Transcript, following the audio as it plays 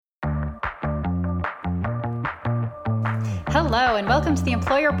Hello, and welcome to the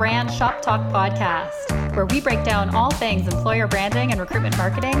Employer Brand Shop Talk podcast, where we break down all things employer branding and recruitment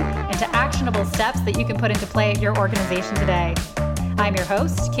marketing into actionable steps that you can put into play at your organization today. I'm your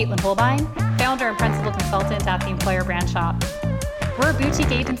host, Caitlin Holbein, founder and principal consultant at the Employer Brand Shop. We're a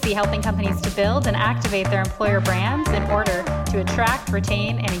boutique agency helping companies to build and activate their employer brands in order to attract,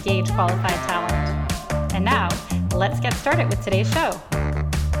 retain, and engage qualified talent. And now, let's get started with today's show.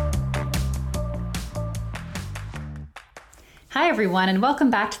 Hi, everyone, and welcome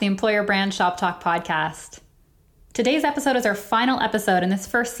back to the Employer Brand Shop Talk podcast. Today's episode is our final episode in this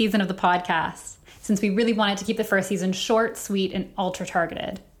first season of the podcast, since we really wanted to keep the first season short, sweet, and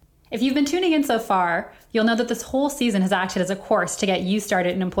ultra-targeted. If you've been tuning in so far, you'll know that this whole season has acted as a course to get you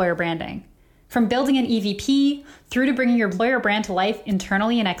started in employer branding. From building an EVP through to bringing your employer brand to life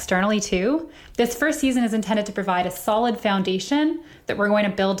internally and externally too, this first season is intended to provide a solid foundation that we're going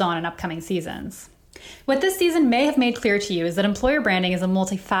to build on in upcoming seasons. What this season may have made clear to you is that employer branding is a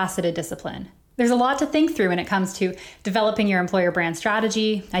multifaceted discipline. There's a lot to think through when it comes to developing your employer brand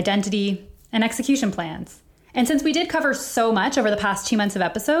strategy, identity, and execution plans. And since we did cover so much over the past 2 months of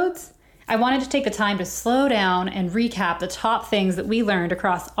episodes, I wanted to take the time to slow down and recap the top things that we learned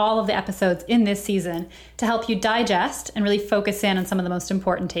across all of the episodes in this season to help you digest and really focus in on some of the most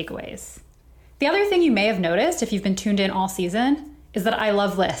important takeaways. The other thing you may have noticed if you've been tuned in all season is that I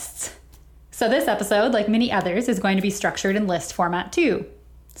love lists. So this episode, like many others, is going to be structured in list format too.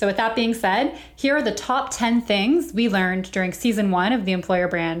 So with that being said, here are the top 10 things we learned during season 1 of the Employer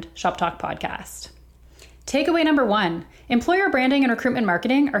Brand Shop Talk podcast. Takeaway number 1, employer branding and recruitment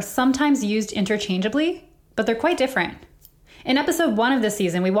marketing are sometimes used interchangeably, but they're quite different. In episode 1 of this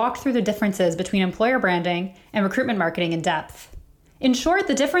season, we walked through the differences between employer branding and recruitment marketing in depth. In short,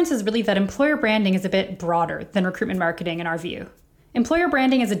 the difference is really that employer branding is a bit broader than recruitment marketing in our view. Employer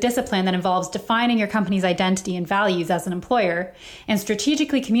branding is a discipline that involves defining your company's identity and values as an employer and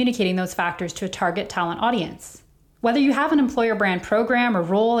strategically communicating those factors to a target talent audience. Whether you have an employer brand program or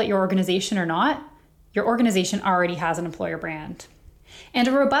role at your organization or not, your organization already has an employer brand. And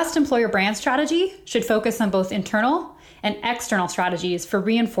a robust employer brand strategy should focus on both internal and external strategies for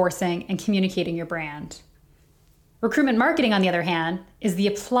reinforcing and communicating your brand. Recruitment marketing, on the other hand, is the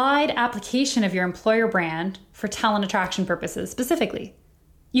applied application of your employer brand for talent attraction purposes specifically.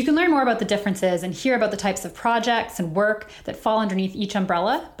 You can learn more about the differences and hear about the types of projects and work that fall underneath each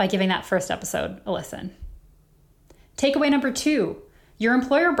umbrella by giving that first episode a listen. Takeaway number 2, your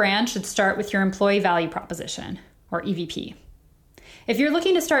employer brand should start with your employee value proposition, or EVP. If you're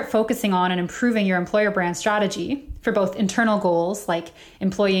looking to start focusing on and improving your employer brand strategy for both internal goals like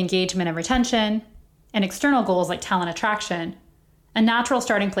employee engagement and retention, and external goals like talent attraction, a natural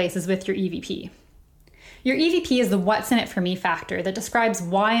starting place is with your EVP. Your EVP is the what's in it for me factor that describes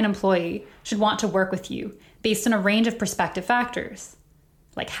why an employee should want to work with you based on a range of perspective factors,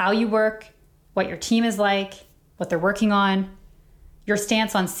 like how you work, what your team is like, what they're working on, your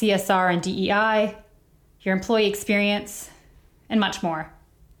stance on CSR and DEI, your employee experience, and much more.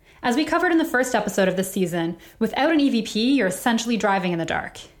 As we covered in the first episode of this season, without an EVP, you're essentially driving in the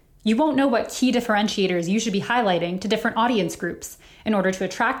dark. You won't know what key differentiators you should be highlighting to different audience groups in order to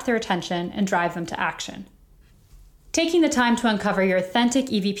attract their attention and drive them to action. Taking the time to uncover your authentic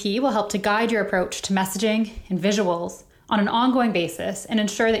EVP will help to guide your approach to messaging and visuals on an ongoing basis and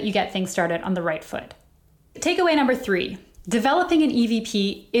ensure that you get things started on the right foot. Takeaway number 3, developing an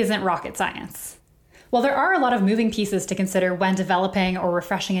EVP isn't rocket science. While there are a lot of moving pieces to consider when developing or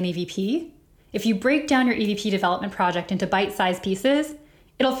refreshing an EVP, if you break down your EVP development project into bite-sized pieces,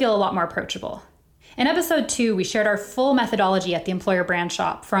 it'll feel a lot more approachable. In episode 2, we shared our full methodology at the Employer Brand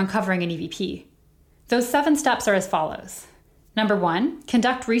Shop for uncovering an EVP. Those 7 steps are as follows. Number 1,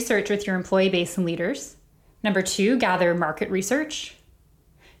 conduct research with your employee base and leaders. Number 2, gather market research.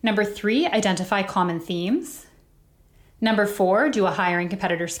 Number 3, identify common themes. Number 4, do a hiring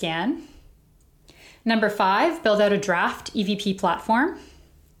competitor scan. Number 5, build out a draft EVP platform.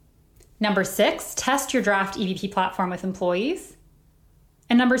 Number 6, test your draft EVP platform with employees.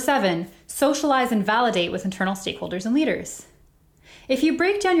 And number 7, socialize and validate with internal stakeholders and leaders. If you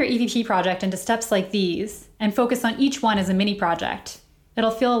break down your EVP project into steps like these and focus on each one as a mini project,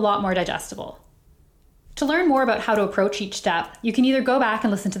 it'll feel a lot more digestible. To learn more about how to approach each step, you can either go back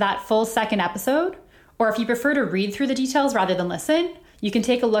and listen to that full second episode, or if you prefer to read through the details rather than listen, you can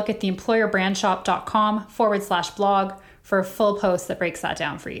take a look at the employerbrandshop.com/blog for a full post that breaks that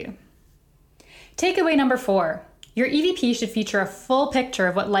down for you. Takeaway number 4. Your EVP should feature a full picture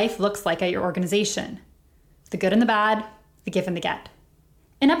of what life looks like at your organization. The good and the bad, the give and the get.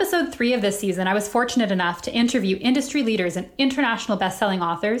 In episode 3 of this season, I was fortunate enough to interview industry leaders and international best-selling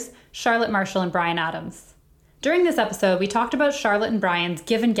authors, Charlotte Marshall and Brian Adams. During this episode, we talked about Charlotte and Brian's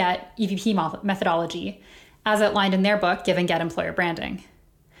Give and Get EVP methodology, as outlined in their book, Give and Get Employer Branding.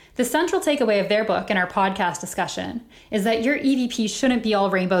 The central takeaway of their book and our podcast discussion is that your EVP shouldn't be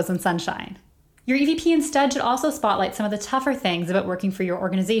all rainbows and sunshine. Your EVP instead should also spotlight some of the tougher things about working for your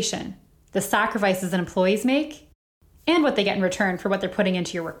organization, the sacrifices that employees make, and what they get in return for what they're putting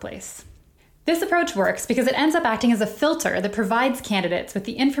into your workplace. This approach works because it ends up acting as a filter that provides candidates with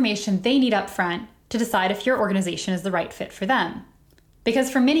the information they need up front to decide if your organization is the right fit for them.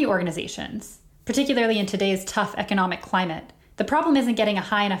 Because for many organizations, particularly in today's tough economic climate, the problem isn't getting a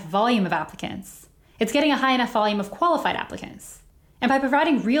high enough volume of applicants. It's getting a high enough volume of qualified applicants. And by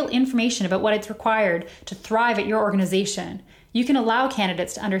providing real information about what it's required to thrive at your organization, you can allow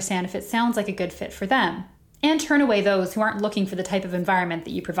candidates to understand if it sounds like a good fit for them, and turn away those who aren't looking for the type of environment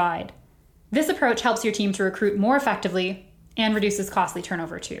that you provide. This approach helps your team to recruit more effectively and reduces costly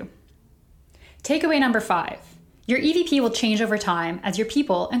turnover too. Takeaway number 5. Your EVP will change over time as your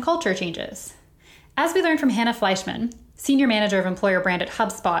people and culture changes. As we learned from Hannah Fleischman, Senior Manager of Employer Brand at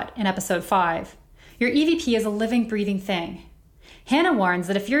HubSpot in episode 5, your EVP is a living, breathing thing. Hannah warns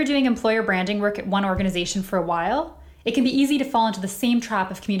that if you're doing employer branding work at one organization for a while, it can be easy to fall into the same trap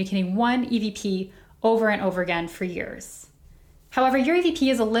of communicating one EVP over and over again for years. However, your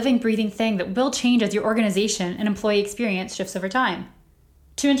EVP is a living, breathing thing that will change as your organization and employee experience shifts over time.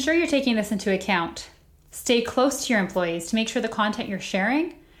 To ensure you're taking this into account, stay close to your employees to make sure the content you're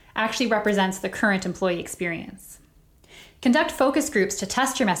sharing actually represents the current employee experience. Conduct focus groups to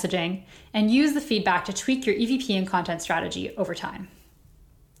test your messaging and use the feedback to tweak your EVP and content strategy over time.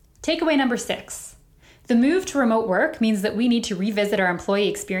 Takeaway number 6. The move to remote work means that we need to revisit our employee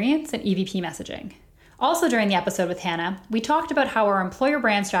experience and EVP messaging. Also during the episode with Hannah, we talked about how our employer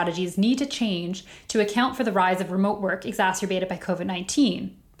brand strategies need to change to account for the rise of remote work exacerbated by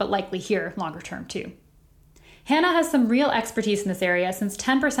COVID-19, but likely here longer term too. Hannah has some real expertise in this area since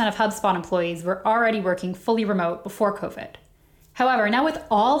 10% of HubSpot employees were already working fully remote before COVID. However, now with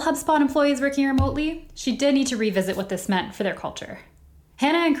all HubSpot employees working remotely, she did need to revisit what this meant for their culture.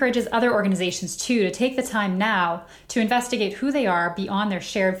 Hannah encourages other organizations too to take the time now to investigate who they are beyond their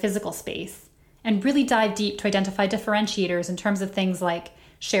shared physical space and really dive deep to identify differentiators in terms of things like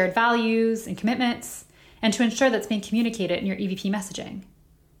shared values and commitments, and to ensure that's being communicated in your EVP messaging.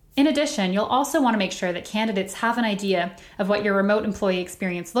 In addition, you'll also want to make sure that candidates have an idea of what your remote employee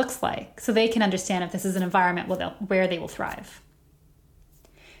experience looks like so they can understand if this is an environment where they will thrive.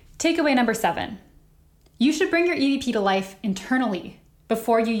 Takeaway number 7. You should bring your EVP to life internally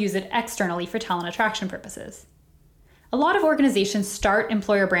before you use it externally for talent attraction purposes. A lot of organizations start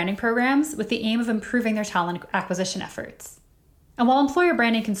employer branding programs with the aim of improving their talent acquisition efforts. And while employer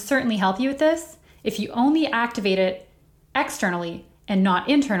branding can certainly help you with this, if you only activate it externally and not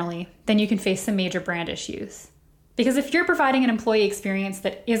internally, then you can face some major brand issues. Because if you're providing an employee experience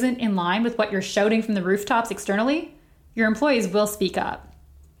that isn't in line with what you're shouting from the rooftops externally, your employees will speak up.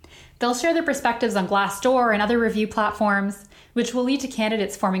 They'll share their perspectives on Glassdoor and other review platforms, which will lead to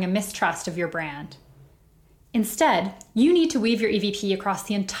candidates forming a mistrust of your brand. Instead, you need to weave your EVP across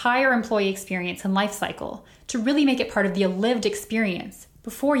the entire employee experience and life cycle to really make it part of the lived experience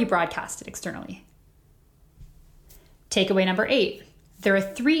before you broadcast it externally. Takeaway number 8. There are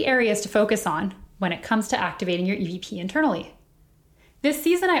 3 areas to focus on when it comes to activating your EVP internally. This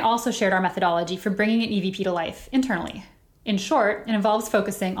season, I also shared our methodology for bringing an EVP to life internally. In short, it involves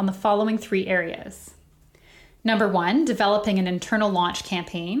focusing on the following 3 areas. Number 1, developing an internal launch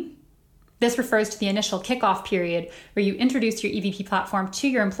campaign. This refers to the initial kickoff period where you introduce your EVP platform to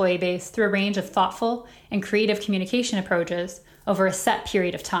your employee base through a range of thoughtful and creative communication approaches over a set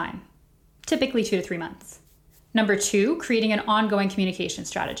period of time, typically 2 to 3 months. Number 2, creating an ongoing communication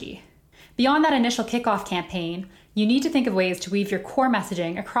strategy. Beyond that initial kickoff campaign, you need to think of ways to weave your core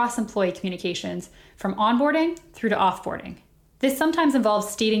messaging across employee communications from onboarding through to offboarding. This sometimes involves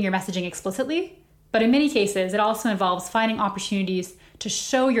stating your messaging explicitly, but in many cases, it also involves finding opportunities to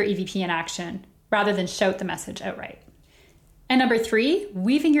show your EVP in action rather than shout the message outright. And number 3,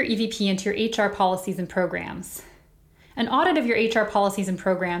 weaving your EVP into your HR policies and programs. An audit of your HR policies and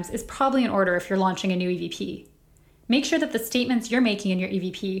programs is probably in order if you're launching a new EVP. Make sure that the statements you're making in your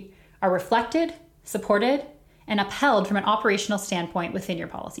EVP are reflected, supported, and upheld from an operational standpoint within your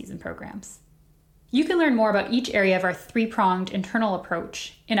policies and programs. You can learn more about each area of our 3-pronged internal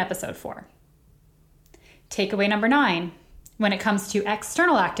approach in episode 4. Takeaway number 9. When it comes to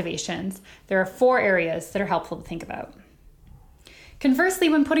external activations, there are 4 areas that are helpful to think about. Conversely,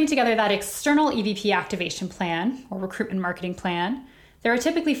 when putting together that external EVP activation plan or recruitment marketing plan, there are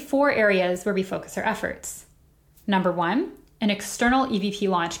typically 4 areas where we focus our efforts. Number 1, an external EVP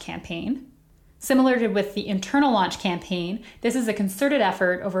launch campaign. Similar to with the internal launch campaign, this is a concerted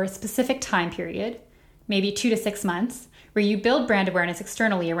effort over a specific time period, maybe 2 to 6 months, where you build brand awareness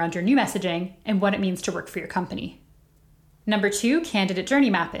externally around your new messaging and what it means to work for your company. Number 2, candidate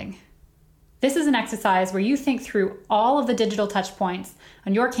journey mapping. This is an exercise where you think through all of the digital touch points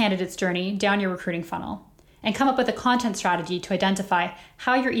on your candidate's journey down your recruiting funnel and come up with a content strategy to identify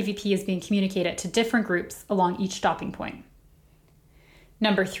how your EVP is being communicated to different groups along each stopping point.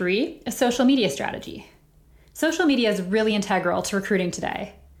 Number 3, a social media strategy. Social media is really integral to recruiting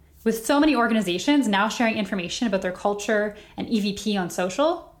today. With so many organizations now sharing information about their culture and EVP on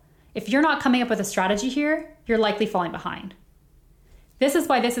social, if you're not coming up with a strategy here, you're likely falling behind. This is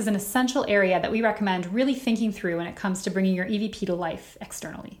why this is an essential area that we recommend really thinking through when it comes to bringing your EVP to life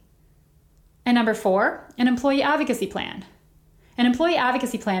externally. And number 4, an employee advocacy plan. An employee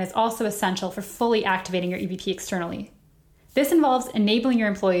advocacy plan is also essential for fully activating your EVP externally. This involves enabling your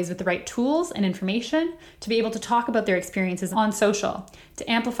employees with the right tools and information to be able to talk about their experiences on social, to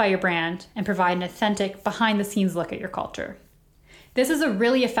amplify your brand and provide an authentic, behind-the-scenes look at your culture. This is a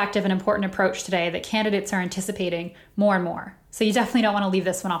really effective and important approach today that candidates are anticipating more and more, so you definitely don't want to leave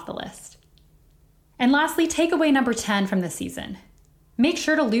this one off the list. And lastly, takeaway number 10 from this season. Make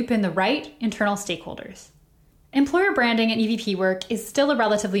sure to loop in the right internal stakeholders. Employer branding and EVP work is still a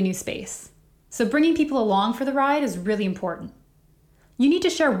relatively new space, so bringing people along for the ride is really important. You need to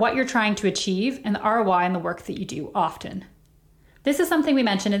share what you're trying to achieve and the ROI in the work that you do often. This is something we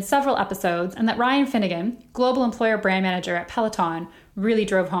mentioned in several episodes and that Ryan Finnegan, Global Employer Brand Manager at Peloton, really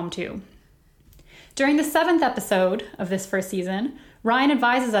drove home too. During the 7th episode of this first season, Ryan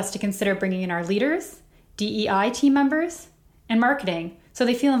advises us to consider bringing in our leaders, DEI team members, and marketing so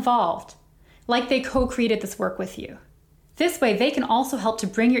they feel involved, like they co-created this work with you. This way, they can also help to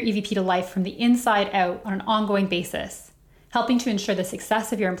bring your EVP to life from the inside out on an ongoing basis, helping to ensure the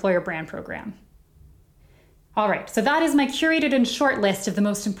success of your employer brand program. All right, so that is my curated and short list of the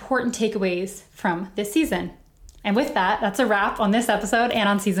most important takeaways from this season. And with that, that's a wrap on this episode and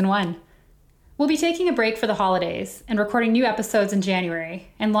on season 1. We'll be taking a break for the holidays and recording new episodes in January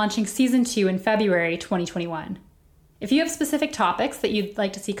and launching season 2 in February 2021. If you have specific topics that you'd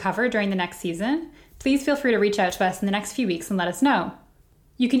like to see covered during the next season, please feel free to reach out to us in the next few weeks and let us know.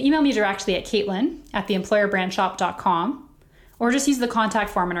 You can email me directly at caitlin@theemployerbrandshop.com or just use the contact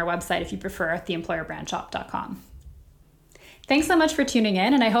form on our website if you prefer at theemployerbrandshop.com. Thanks so much for tuning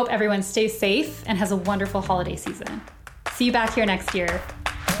in, and I hope everyone stays safe and has a wonderful holiday season. See you back here next year.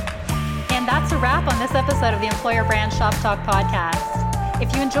 And that's a wrap on this episode of the Employer Brand Shop Talk podcast.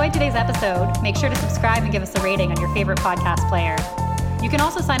 If you enjoyed today's episode, make sure to subscribe and give us a rating on your favorite podcast player. You can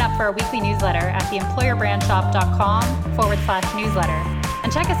also sign up for our weekly newsletter at theemployerbrandshop.com/newsletter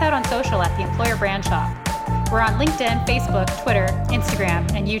and check us out on social at The Employer Brand Shop. We're on LinkedIn, Facebook, Twitter, Instagram,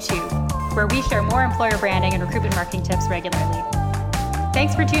 and YouTube, where we share more employer branding and recruitment marketing tips regularly.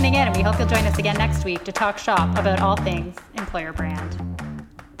 Thanks for tuning in, and we hope you'll join us again next week to talk shop about all things employer brand.